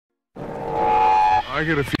I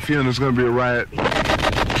get a feeling there's going to be a riot.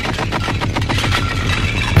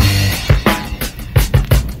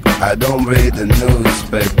 I don't read the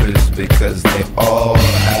newspapers because they all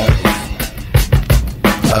have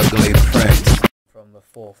ugly prints. From the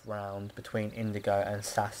 4th round between Indigo and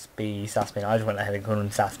Saspin. I just went ahead and called him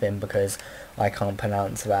Saspin because I can't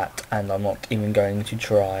pronounce that and I'm not even going to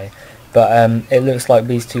try. But it looks like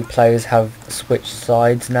these two players have switched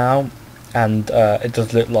sides now, and it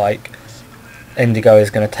does look like Indigo is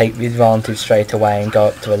going to take the advantage straight away and go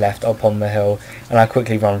up to the left up on the hill. And I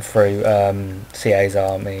quickly run through CA's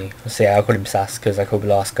army. CA, I'll call him Sas because I called the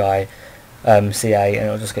last guy CA and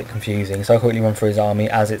it'll just get confusing. So I quickly run through his army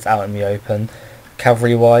as it's out in the open.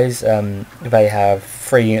 Cavalry wise, they have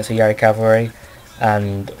 3 units of Yari cavalry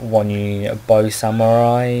and 1 unit of bow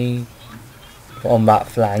samurai on that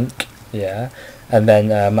flank, yeah. And then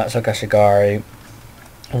Matsuoka Shigari,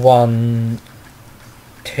 1,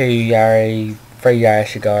 2 Yari, 3 Yari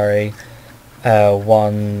Shigari,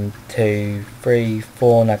 1, 2, 3,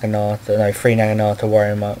 4 Naginata, no, 3 Naginata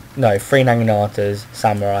warrior monk, no, 3 Naginatas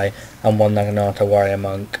samurai and 1 Naginata warrior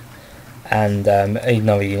monk, and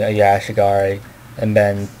another unit of Yari Shigari, and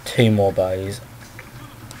then 2 more bows.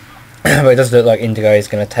 But it does look like Indigo is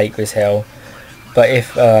going to take this hill, but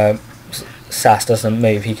if Sas doesn't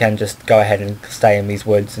move, he can just go ahead and stay in these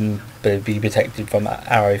woods and be protected from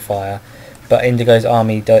arrow fire. But Indigo's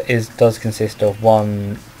army does consist of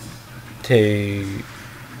 1, 2,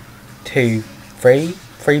 3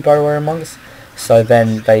 bow warrior monks, so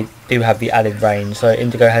then they do have the added range. So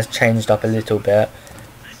Indigo has changed up a little bit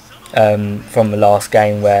from the last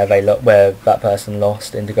game where that person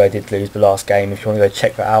lost. Indigo did lose the last game. If you want to go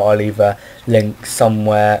check that out, I'll leave a link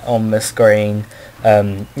somewhere on the screen.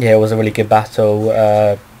 Yeah, it was a really good battle.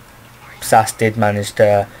 Sas did manage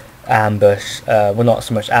to ambush, well, not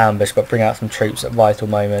so much ambush, but bring out some troops at vital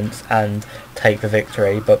moments and take the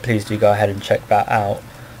victory. But please do go ahead and check that out.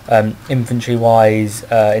 Infantry wise,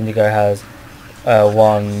 Indigo has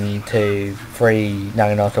 1, 2, 3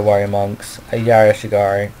 Naginata warrior monks, a Yari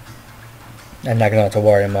Shigari, a Naginata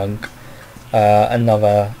warrior monk,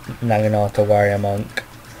 another Naginata warrior monk,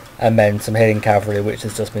 and then some hidden cavalry which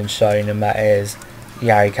has just been shown, and that is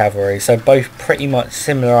Yari cavalry. So both pretty much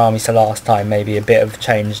similar armies to last time, maybe a bit of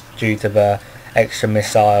change due to the extra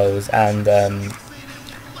missiles and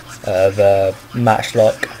the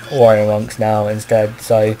matchlock warrior monks now instead.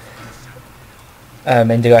 So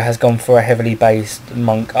Indigo has gone for a heavily based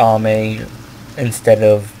monk army instead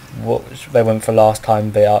of what they went for last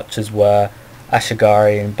time. The archers were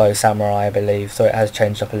Ashigari and bow samurai, I believe, so it has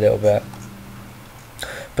changed up a little bit.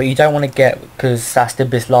 But you don't want to get, because Sas did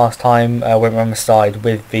this last time, went around the side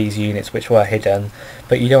with these units which were hidden,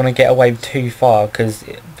 but you don't want to get away too far because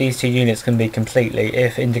these two units can be completely,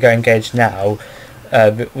 if Indigo engaged now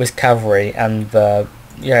with cavalry, and the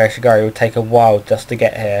Shigari would take a while just to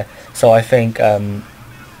get here. So I think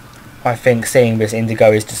seeing this,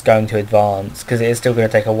 Indigo is just going to advance because it is still going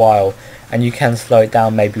to take a while, and you can slow it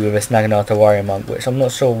down maybe with this Naginata warrior monk, which I'm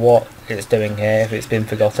not sure what it's doing here, if it's been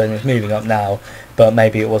forgotten. It's moving up now, but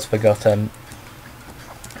maybe it was forgotten.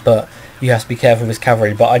 But you have to be careful with this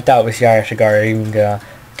cavalry, but I doubt this Yari Shigari are even going to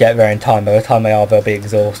get there in time. By the time they are, they'll be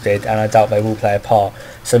exhausted, and I doubt they will play a part.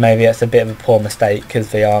 So maybe that's a bit of a poor mistake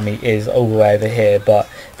because the army is all the way over here, but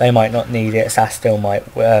they might not need it. Sas still might.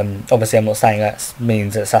 Obviously, I'm not saying that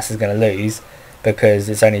means that Sas is going to lose, because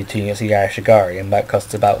it's only 2 units of Yari Shigari, and that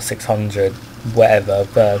costs about 600, whatever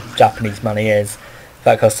the Japanese money is.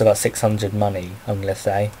 That costs about 600 money, I'm going to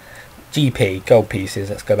say. GP, gold pieces,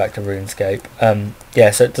 let's go back to RuneScape. Yeah,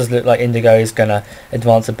 so it does look like Indigo is going to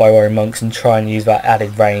advance the bow warrior monks and try and use that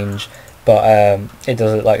added range, but it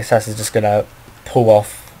does look like Sas is just going to pull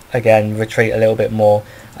off again, retreat a little bit more,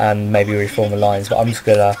 and maybe reform the lines. But I'm just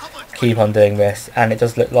going to keep on doing this, and it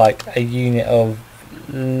does look like a unit of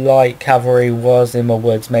light cavalry was in the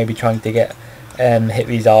woods, maybe trying to get hit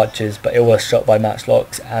these archers, but it was shot by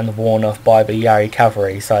matchlocks and worn off by the Yari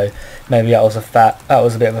cavalry. So maybe that was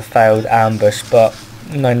a bit of a failed ambush, but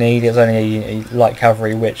no need. It was only a unit of light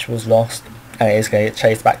cavalry which was lost, and it is going to get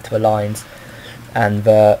chased back to the lines. And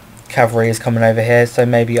the cavalry is coming over here, so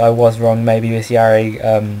maybe I was wrong. Maybe this Yari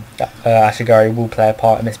Ashigari will play a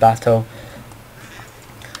part in this battle.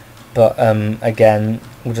 But again,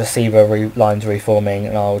 we'll just see the lines reforming,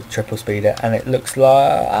 and I'll triple speed it, and it looks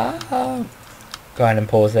like go ahead and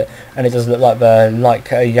pause it, and it does look like the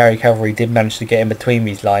Yari cavalry did manage to get in between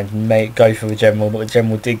these lines and go for the general, but the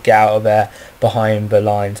general did get out of there behind the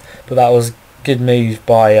lines. But that was good move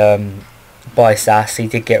by Sas. He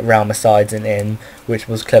did get round the sides and in, which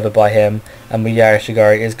was clever by him, and the Yari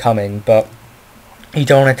Shigari is coming, but You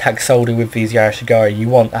don't want to attack solely with these Yarashigari, you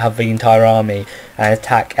want to have the entire army and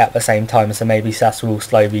attack at the same time, so maybe Sas will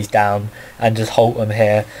slow these down and just halt them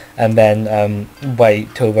here, and then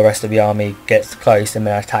wait till the rest of the army gets close and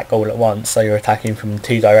then attack all at once, so you're attacking from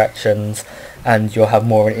 2 directions and you'll have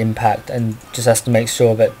more of an impact, and just has to make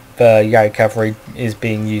sure that the Yari cavalry is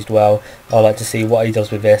being used well. I'd like to see what he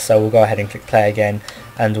does with this, so we'll go ahead and click play again,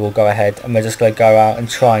 and we'll go ahead and we're just going to go out and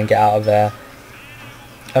try and get out of there.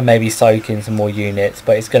 And maybe soak in some more units,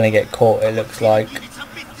 but it's going to get caught, it looks like.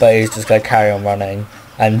 But he's just going to carry on running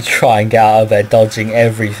and try and get out of there, dodging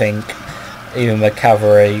everything, even the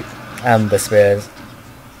cavalry and the spears.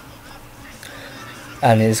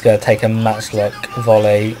 And it's going to take a matchlock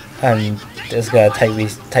volley, and it's going to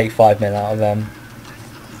take 5 men out of them.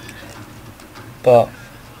 But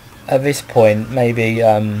at this point, maybe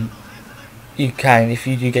you can, if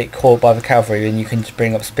you do get caught by the cavalry, then you can just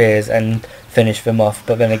bring up spears and finish them off,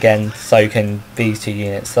 but then again so can these 2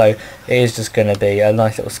 units, so it is just going to be a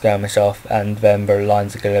nice little skirmish off, and then the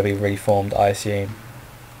lines are going to be reformed, I assume.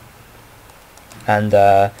 And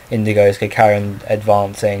Indigo is going to carry on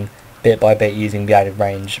advancing bit by bit using the added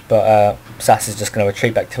range, but Sas is just going to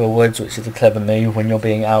retreat back to the woods, which is a clever move when you're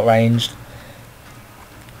being outranged.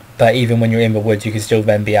 But even when you're in the woods you can still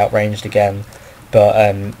then be outranged again, but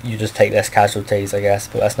you just take less casualties, I guess,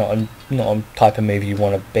 but that's not a type of move you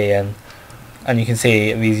want to be in. And you can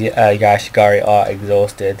see these Yarashigari are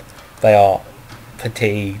exhausted. They are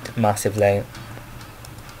fatigued massively.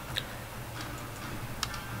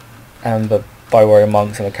 And the bow warrior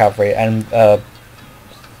monks and the cavalry, and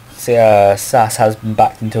Sas has been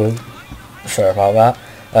backed into a, sorry about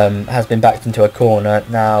that, has been backed into a corner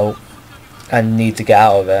now and needs to get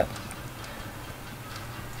out of it.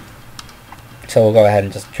 So we'll go ahead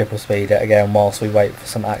and just triple speed it again whilst we wait for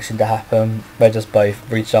some action to happen. They're just both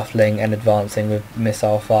reshuffling and advancing with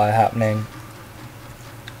missile fire happening.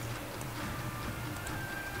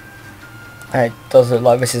 And it does look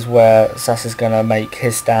like this is where Sas is going to make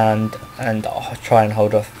his stand and try and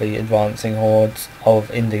hold off the advancing hordes of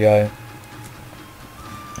Indigo.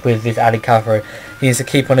 With this added cavalry, he needs to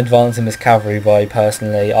keep on advancing this cavalry by,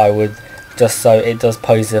 personally, I would, just so it does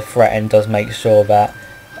pose a threat and does make sure that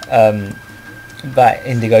that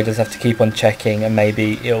Indigo does have to keep on checking, and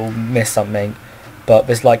maybe it'll miss something. But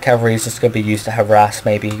this light cavalry is just going to be used to harass,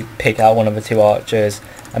 maybe pick out one of the 2 archers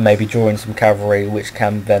and maybe draw in some cavalry which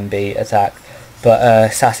can then be attacked. But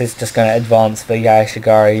Sas is just going to advance the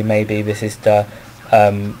Yarashigari. Maybe this is to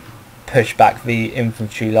push back the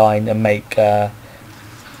infantry line and make the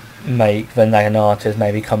Naganatas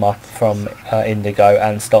maybe come up from Indigo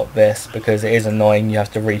and stop this, because it is annoying. You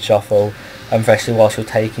have to reshuffle, and especially whilst you're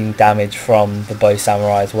taking damage from the bow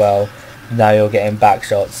samurai as well. Now you're getting back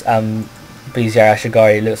shots, and these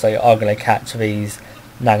Yarashigari looks like are going to catch these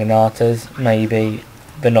Naganatas. Maybe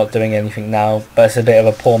they're not doing anything now, but it's a bit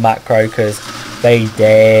of a poor macro because they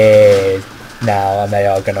dead now and they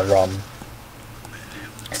are going to run.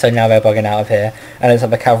 So now they're bugging out of here, and it's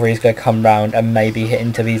like the cavalry is going to come round and maybe hit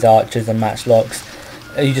into these archers and matchlocks.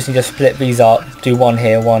 You just need to split these up, do one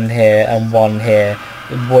here, and one here,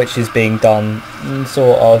 which is being done,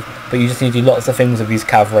 sort of, but you just need to do lots of things with these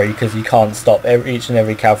cavalry, because you can't stop each and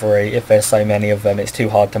every cavalry if there's so many of them. It's too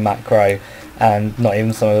hard to macro, and not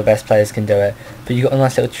even some of the best players can do it. But you've got a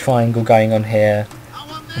nice little triangle going on here,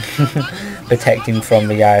 protecting from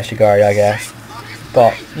the Yarashigari, I guess.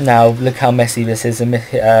 But now look how messy this is.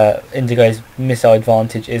 Indigo's missile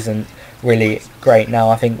advantage isn't really great now.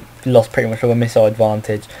 I think lost pretty much of a missile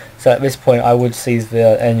advantage. So at this point I would seize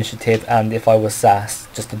the initiative, and if I was Sas,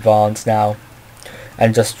 just advance now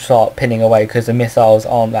and just start pinning away, because the missiles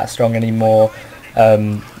aren't that strong anymore.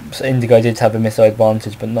 So Indigo did have a missile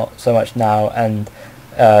advantage, but not so much now, and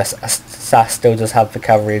Sas still does have the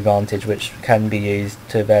cavalry advantage, which can be used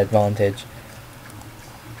to their advantage,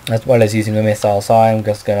 as well as using the missile. So I'm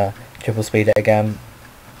just going to triple speed it again,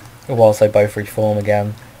 whilst they both reform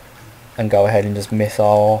again, and go ahead and just missile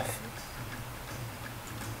off.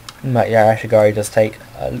 Yarashigari does take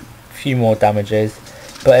a few more damages,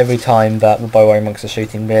 but every time that the bow warrior monks are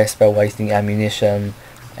shooting this, they're wasting ammunition,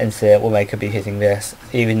 and so it will make be hitting this,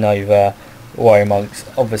 even though the warrior monks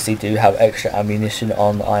obviously do have extra ammunition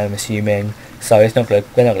on, I am assuming, so they're not going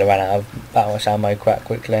to run out of that much ammo quite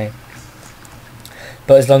quickly.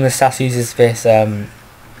 But as long as Sas uses this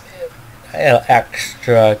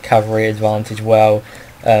extra cavalry advantage well,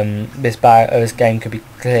 this game could be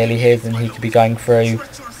clearly his, and he could be going through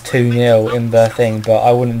 2-0 in the thing. But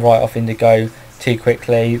I wouldn't write off Indigo too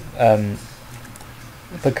quickly,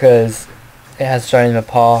 because it has shown in the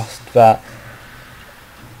past that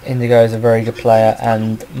Indigo is a very good player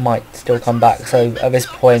and might still come back, so at this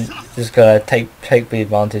point just gotta take the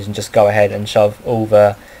advantage and just go ahead and shove all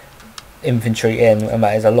the infantry in, and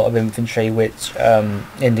that is a lot of infantry which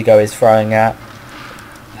Indigo is throwing at,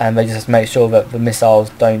 and they just have to make sure that the missiles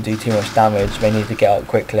don't do too much damage. They need to get up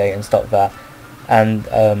quickly and stop that, and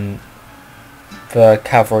the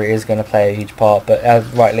cavalry is going to play a huge part, but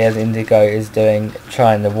as Indigo is doing,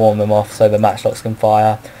 trying to warm them off so the matchlocks can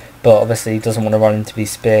fire, but obviously doesn't want to run into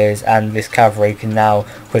these spears, and this cavalry can now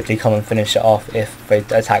quickly come and finish it off if they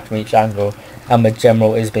attack from each angle, and the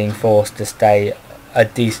general is being forced to stay a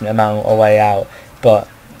decent amount away out, but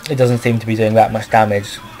it doesn't seem to be doing that much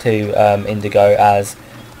damage to Indigo, as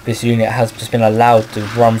this unit has just been allowed to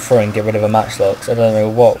run through and get rid of the matchlocks. I don't know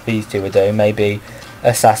what these two were doing. Maybe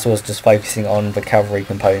Assas was just focusing on the cavalry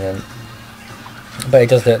component, but it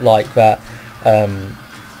does look like that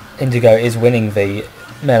Indigo is winning the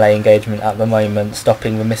melee engagement at the moment,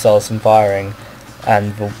 stopping the missiles from firing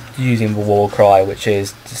and using the war cry, which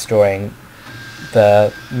is destroying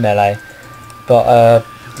the melee. But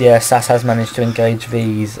yeah, Sass has managed to engage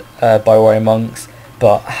these by warrior monks,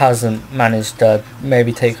 but hasn't managed to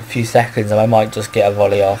maybe take a few seconds, and I might just get a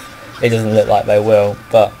volley off. It doesn't look like they will,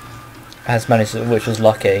 but has managed to, which was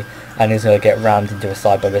lucky, and is going to get rammed into a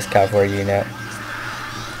side by this cavalry unit,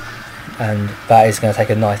 and that is going to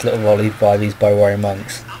take a nice little volley by these bow warrior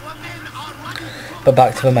monks. But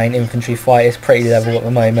back to the main infantry fight. It's pretty level at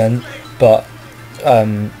the moment, but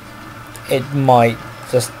it might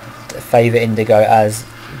just favour Indigo, as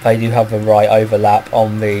they do have the right overlap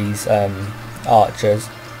on these archers.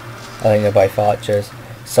 I think they're both archers,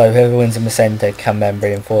 so whoever wins in the centre can then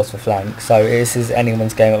reinforce the flank. So this is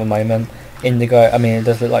anyone's game at the moment. Indigo, I mean, it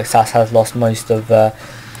does look like Sass has lost most of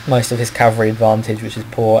his cavalry advantage, which is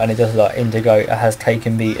poor, and it does look like Indigo has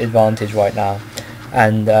taken the advantage right now,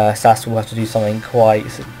 and Sass will have to do something quite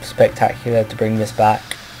spectacular to bring this back.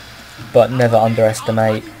 But never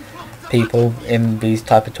underestimate people in these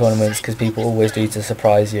type of tournaments, because people always do to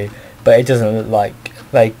surprise you. But it doesn't look like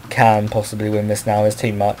they can possibly win this now. There's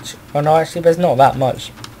too much. Oh no, actually there's not that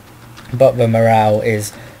much, but the morale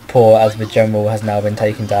is poor as the general has now been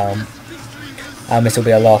taken down, and this will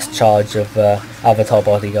be a last charge of Avatar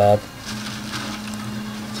Bodyguard,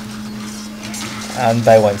 and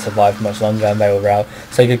they won't survive much longer, and they will rout.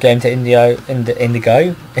 So good game to Indigo.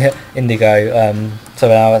 So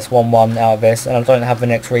now that's 1-1 out of this, and I don't have the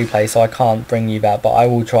next replay, so I can't bring you that, but I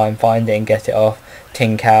will try and find it and get it off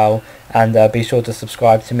Tin Cow, and be sure to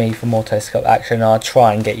subscribe to me for more Tosa Cup action. I'll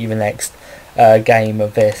try and get you the next game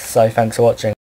of this. So thanks for watching.